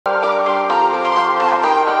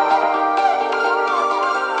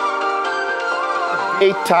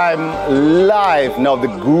Daytime Live. Now, the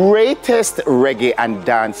greatest reggae and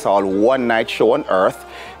dancehall one-night show on earth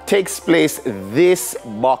takes place this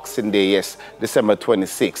Boxing Day, yes, December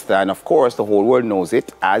 26th. And of course, the whole world knows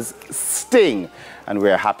it as Sting. And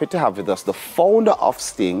we're happy to have with us the founder of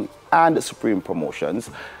Sting and Supreme Promotions,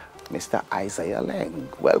 Mr. Isaiah Laing.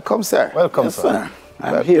 Welcome, sir. Welcome, yes, sir.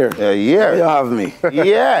 I'm here. Yeah. You have me.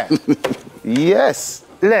 Yeah. Yes.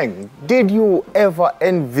 Laing, did you ever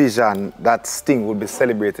envision that Sting would be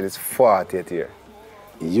celebrating his 40th year?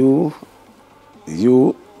 You,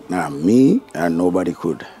 me, and nobody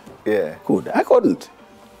could. Yeah. Could. I couldn't.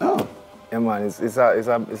 No. Yeah, man, it's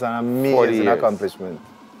an amazing accomplishment.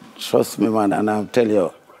 Trust me, man, and I'll tell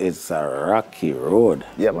you, it's a rocky road.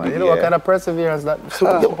 Yeah, man. You know what kind of perseverance that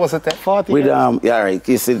supposed to take? 40 with, years? yeah, right.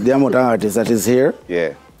 You see, the amount of artists that is here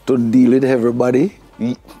to deal with everybody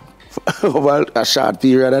over a short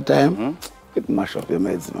period of time, it mash up your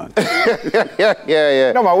meds, man.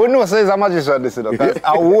 Yeah. No, man, we know say he's a magician, this, you know, because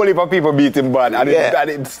a whole heap of people beat him bad, and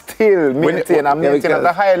it still maintain at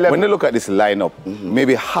the high level. When you look at this lineup,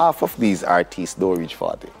 maybe half of these artists don't reach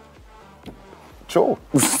 40. True.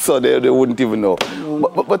 So they wouldn't even know.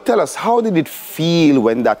 But tell us, how did it feel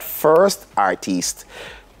when that first artist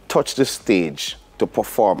touched the stage to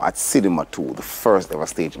perform at Cinema 2, the first ever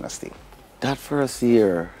stage in a Sting? That first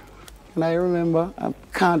year, and I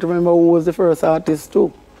can't remember who was the first artist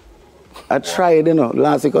too. I tried, you know,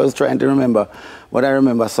 last week I was trying to remember, but I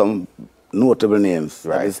remember some notable names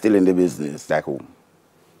that is still in the business. Like who?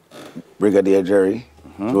 Brigadier Jerry,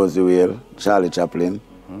 Josie Whale, Charlie Chaplin,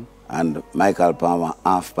 and Michael Palmer,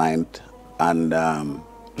 Half Pint, and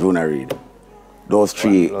Juna Reid. Those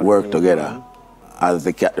three worked together as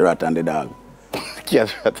the cat, the rat, and the dog.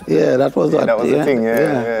 Cat, rat. Yeah, that was what. That was the thing,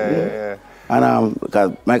 yeah. And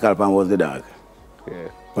because Michael Palmer was the dog. Yeah.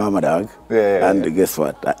 Palmer dog. And guess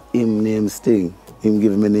what? Him named Sting. Him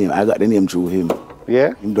give me name. I got the name through him.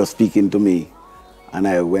 Yeah? Him just speaking to me. And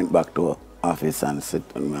I went back to office and sit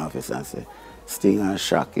in my office and say, Sting and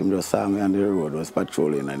shock. Him just saw me on the road, was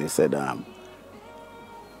patrolling, and he said,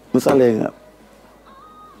 Mr. Laing,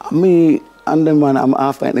 me and the man, I'm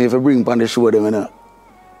half pint if you bring on the show them, you know.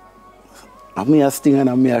 And me a Sting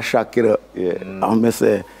and me a shock, you know. Yeah. And me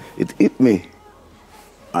say, it hit me.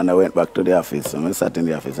 And I went back to the office. And I sat in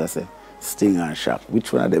the office, I said, Sting and shock.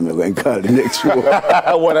 Which one of them are going to call the next show?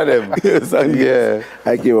 One of them. Yes, and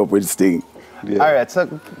I came up with Sting. Yeah. All right,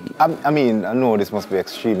 so, I mean, I know this must be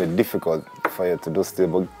extremely difficult for you to do still,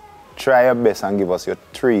 but try your best and give us your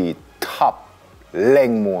 3 top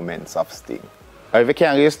Laing moments of Sting. Or if you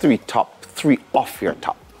can, give us 3 off your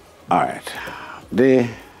top. All right. The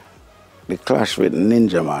clash with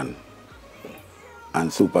Ninja Man and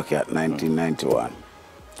Supercat 1991.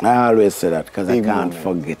 I always say that because I can't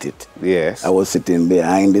forget it. Yes. I was sitting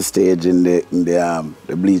behind the stage in the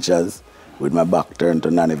bleachers with my back turned to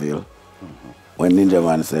Nannyville. When Ninja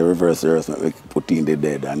Man said reverse we put in the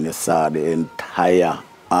dead, and you saw the entire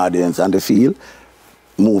audience on the field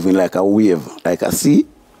moving like a wave, like a sea.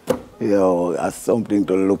 You know, that's something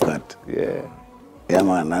to look at. Yeah. Yeah,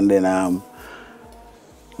 man. And then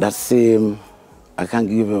that same, I can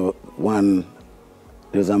give you one,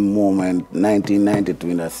 there's a moment, 1992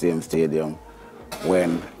 in that same stadium,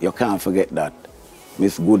 when you can't forget that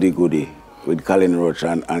Miss Goody Goody with Colin Roach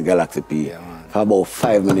and Galaxy P. Yeah, for about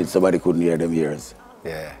 5 minutes, somebody couldn't hear them ears.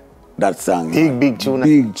 Yeah. That song. Big tune.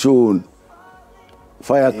 Big tune.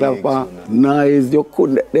 Fireclapper, nice.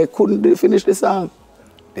 They couldn't finish the song.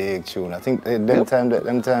 Big tune. I think them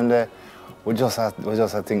time we just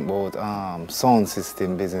think about sound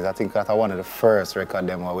system business. I think that's one of the first record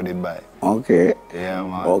them we did buy. Okay. Yeah,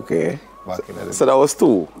 man. Okay. So that was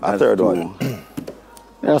 2. A third one.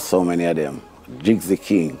 There are so many of them. Jigsy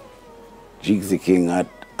King at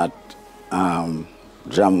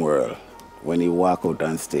Jam World, when he walk out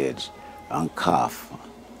on stage and cough.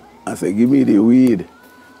 I say, give me the weed.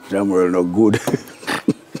 Jam World no good.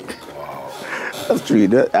 Wow. That's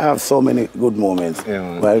true. I have so many good moments.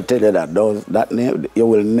 Yeah, but I'll tell you that name, you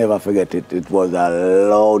will never forget it. It was a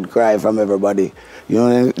loud cry from everybody. You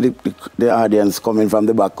know, the audience coming from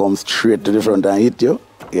the back comes straight to the front and hit you.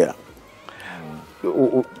 Yeah.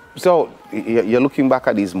 So you're looking back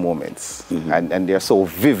at these moments, and they're so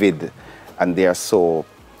vivid, and they're so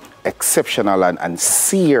exceptional and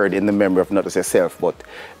seared in the memory of not just yourself, but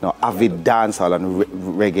avid dancehall and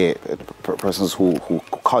reggae persons who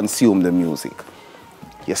consume the music.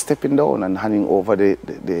 You're stepping down and handing over the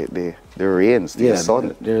reins to your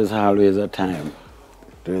son. There's always a time.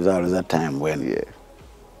 There's always a time when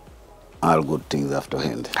all good things have to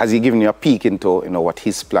end. Has he given you a peek into what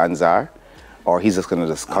his plans are or he's just going to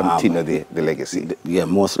just continue the legacy? Yeah,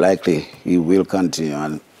 most likely he will continue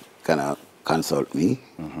and kind of consult me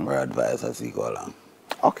or advise as he go along.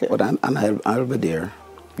 Okay. But I'll be there.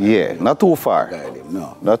 Yeah, not too far. Guide him,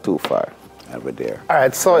 no. Not too far. I'll be there. All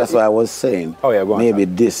right, so That's why I was saying. Oh, yeah, go on, maybe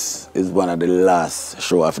this is one of the last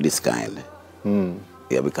show of this kind.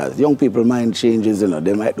 Yeah, because young people mind changes, you know,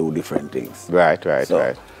 they might do different things. Right.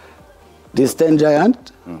 So, this 10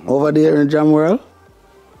 giant over there in Jam World,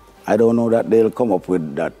 I don't know that they'll come up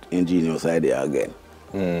with that ingenious idea again.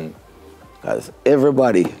 Because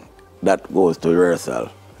everybody that goes to rehearsal,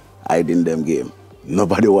 hiding them game.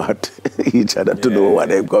 Nobody want each other to know what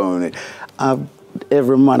they're coming in.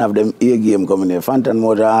 Every man of them A game coming in. Fantan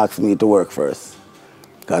Moja asked me to work first.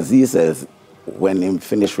 Because he says, when he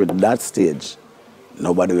finish with that stage,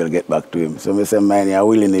 nobody will get back to him. So I say, man, you're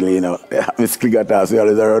willy-nilly, you know. I'm click at us, all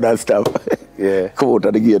around that stuff. Come out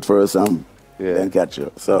of the gate first and then catch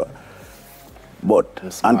you. So, but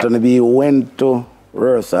Anthony B went to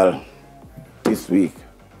rehearsal this week.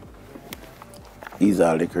 He's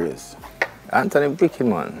all the craze. Anthony, wicked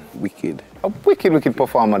man. Wicked. A wicked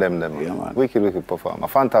performer, them. Yeah, man. Wicked performer.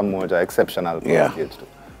 Phantom Moja, exceptional. Yeah. Stage too.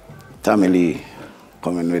 Tommy Lee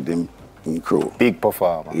coming with him in crew. Big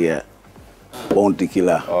performer. Yeah. Bounty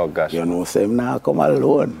killer. Oh, gosh. You know, say, nah, come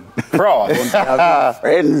alone. Bro. Bounty have his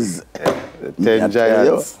friends. The 10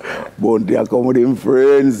 giants. Bounty are come with him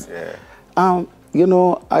friends. Yeah. You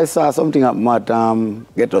know, I saw something at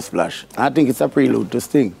Ghetto Splash. I think it's a prelude to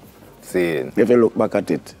Sting. See. If you look back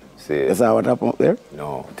at it. See. You saw what happened up there?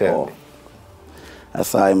 No, tell me. I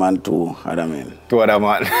saw him and two other men. Two other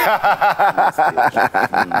man.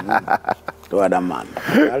 Two other man.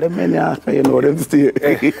 All the men, you know them still.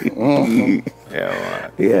 Yeah,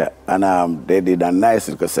 man. Yeah, and they did a nice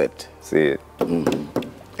little set. See.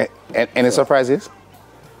 Any surprises?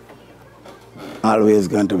 Always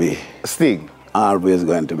going to be. Sting. Always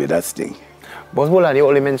going to be that Sting. But hold on, you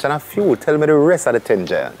only mentioned a few. Tell me the rest of the 10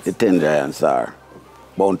 giants. The 10 giants are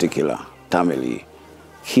Bounty Killer, Tommy Lee,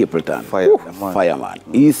 Capleton, Fireman.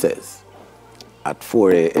 He says at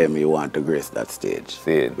 4 a.m. you want to grace that stage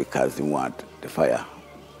because you want the fire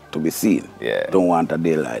to be seen. Yeah. Don't want a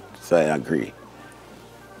daylight. So I agree.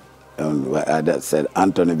 And I said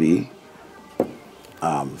Anthony B,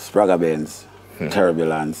 Spragga Benz,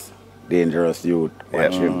 Turbulence, Dangerous Youth,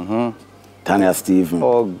 watch him. Tanya Stephen.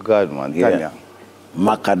 Oh, God, man. Tanya.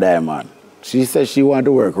 Maca Diamond. She says she want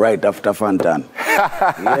to work right after Fantan.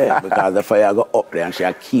 Yeah, because the fire go up there and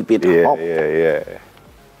she'll keep it up. Yeah.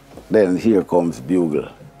 Then here comes Bugle.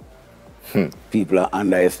 People are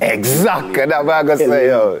underestimating. Exactly, that what I going to say,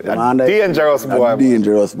 yo. A dangerous boy.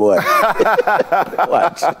 Dangerous boy.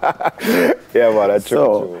 Watch. Yeah, man, that's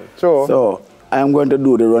true. So, I'm going to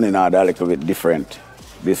do the running order a little bit different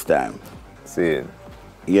this time. See.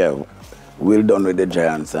 Yeah, we're done with the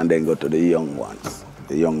giants and then go to the young ones,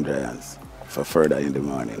 the young giants, for further in the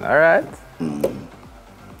morning. All right.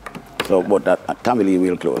 So, but that family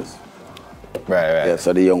will close. Right. Yeah,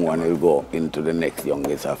 so the young one will go into the next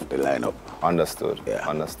youngest of the lineup. Understood. Yeah.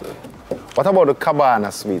 Understood. What about the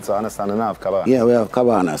Cabana suites? I understand enough Cabana. Yeah, we have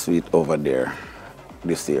Cabana suite over there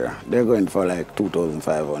this year. They're going for like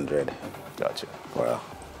 2,500. Gotcha. Well,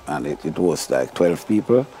 and it was like 12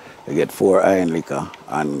 people. You get 4 iron liquor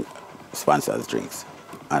and sponsors drinks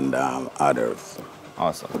and others.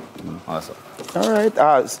 Awesome. Awesome. All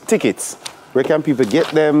right. Tickets. Where can people get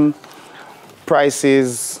them?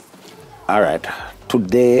 Prices? All right.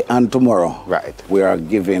 Today and tomorrow, we are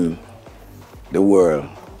giving the world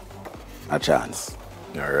a chance.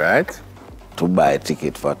 All right. To buy a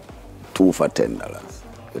ticket for 2 for $10.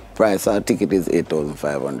 The price of a ticket is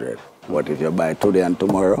 8,500. But if you buy today and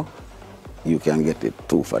tomorrow, you can get it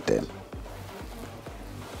 2 for 10.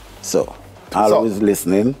 So, always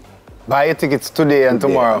listening. Buy your tickets today and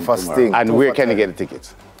tomorrow for Sting. And where can you get the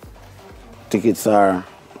tickets? Tickets are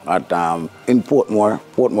at in Portmore.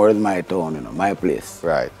 Portmore is my town, you know, my place.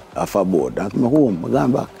 Right. Off a board. That's my home. I'm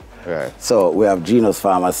going back. Right. So we have Geno's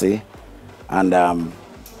Pharmacy and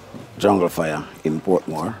Jungle Fire in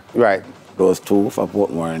Portmore. Right. Those two for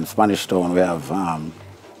Portmore. In Spanish Town we have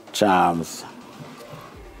Charms,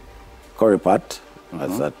 Curry Pot.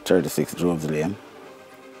 That's at 36 Droves Lane.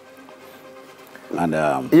 And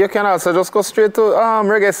you can also just go straight to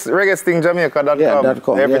reggaestingjamaica.com. Yeah,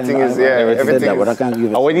 .com. Everything is everything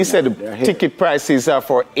is. And when you said the ticket prices are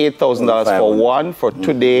for $8,000 for one for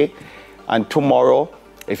today and tomorrow,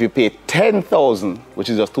 if you pay $10,000, which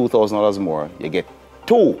is just $2,000 more, you get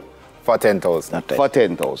 2 for 10,000. For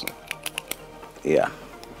 10,000. Yeah.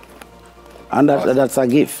 And that's a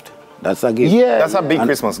gift. That's a gift. Yeah. That's a big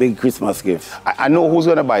Christmas gift. Big Christmas gift. I know who's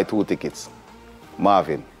going to buy 2 tickets.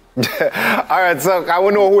 Marvin. All right, so I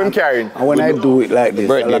want to know who I'm carrying. And when I do it like this, a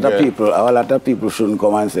Birthday lot of people shouldn't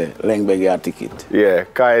come and say, Laing beg your ticket. Yeah,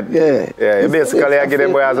 Yeah. Basically, I get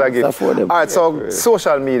them boy as a gift. It's affordable. All right, so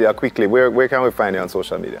social media, quickly. Where can we find you on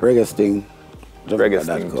social media? Reggae Sting, Reggae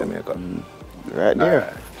Sting, Jamaica.com. Jamaica. Right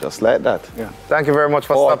there. Just like that. Yeah. Thank you very much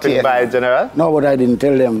for stopping by, General. No, but I didn't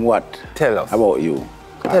tell them what. Tell us. About you.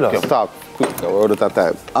 Tell us. Talk quick, we're out of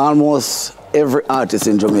time. Almost every artist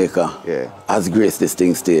in Jamaica has graced this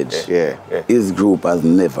thing stage. Yeah. His group has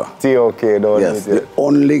never. TOK, don't Yes, need the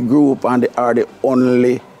only group and they are the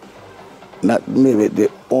only, not maybe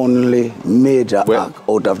the only major act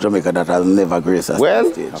out of Jamaica that has never graced a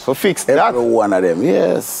stage. For fix that. Every one of them,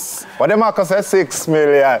 yes. What the Marcus said, 6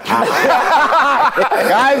 million.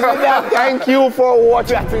 Guys, thank you for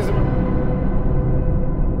watching.